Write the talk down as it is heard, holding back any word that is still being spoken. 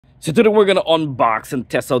So today we're gonna unbox and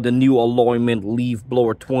test out the new ALLOYMAN leaf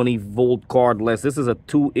blower 20V cordless. This is a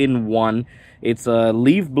 2-in-1. It's a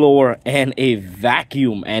leaf blower and a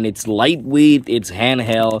vacuum, and it's lightweight, it's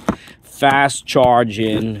handheld, fast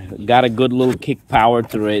charging, got a good little kick power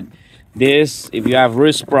to it. This, if you have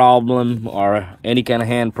wrist problem or any kind of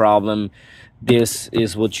hand problem, this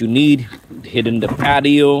is what you need. Hit in the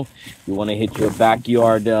patio, you want to hit your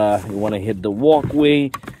backyard, you want to hit the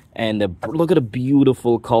walkway. And look at the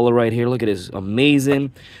beautiful color right here. Look at this,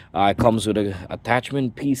 amazing. It comes with an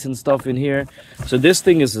attachment piece and stuff in here. So this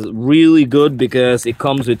thing is really good because it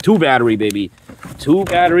comes with 2 battery, baby. 2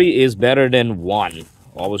 battery is better than 1.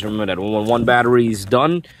 Always remember that. When one battery is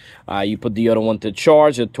done, you put the other one to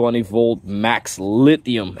charge at 20V max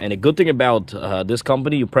lithium. And the good thing about this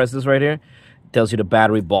company, you press this right here, tells you the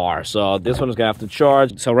battery bar. So this one is gonna have to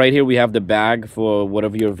charge. So right here we have the bag for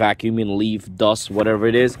whatever you're vacuuming, leaf, dust, whatever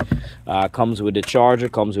it is. Comes with the charger,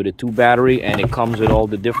 comes with a 2 battery, and it comes with all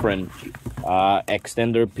the different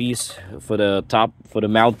extender piece for the top, for the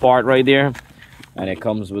mouth part right there. And it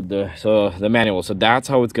comes with the manual. So that's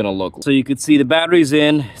how it's gonna look. So you could see the batteries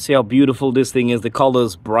in. See how beautiful this thing is. The color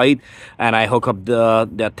is bright, and I hook up the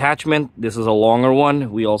attachment. This is a longer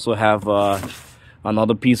one. We also have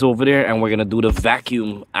another piece over there, and we're gonna do the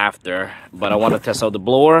vacuum after. But I want to test out the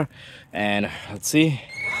blower, and let's see.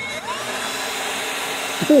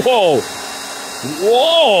 Whoa,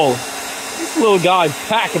 whoa, this little guy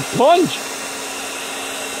pack a punch.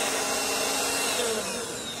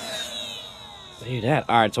 See that?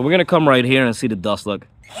 All right, so we're gonna come right here and see the dust. Look,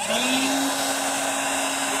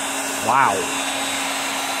 wow,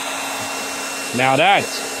 now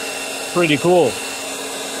that's pretty cool.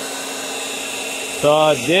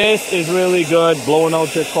 So this is really good, blowing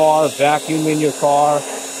out your car, vacuuming your car,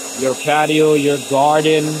 your patio, your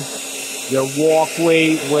garden, your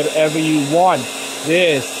walkway, whatever you want.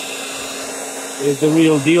 This is the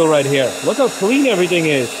real deal right here. Look how clean everything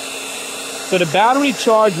is. So the battery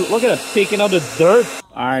charge, look at it, taking out the dirt.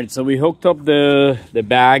 All right, so we hooked up the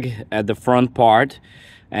bag at the front part,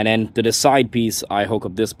 and then to the side piece, I hook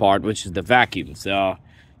up this part, which is the vacuum. So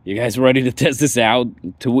you guys ready to test this out?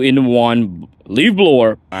 2-in-1 leaf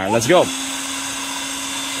blower. All right, let's go.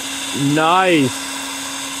 Nice.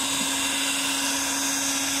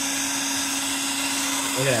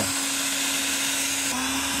 Look at that.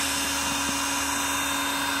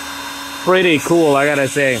 Pretty cool, I gotta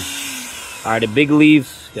say. All right, the big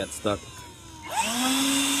leaves got stuck.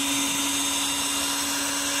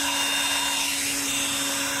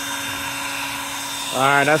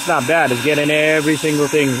 Alright, that's not bad. It's getting every single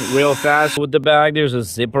thing real fast. With the bag, there's a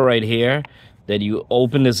zipper right here that you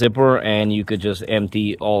open the zipper and you could just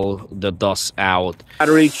empty all the dust out.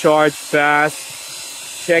 Battery charge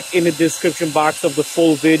fast. Check in the description box of the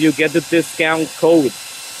full video. Get the discount code.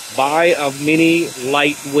 Buy a mini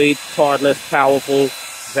lightweight cordless powerful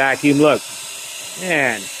vacuum. Look,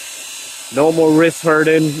 man, no more wrist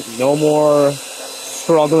hurting, no more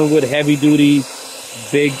struggling with heavy duty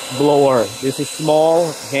big blower. This is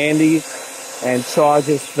small, handy, and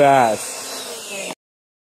charges fast.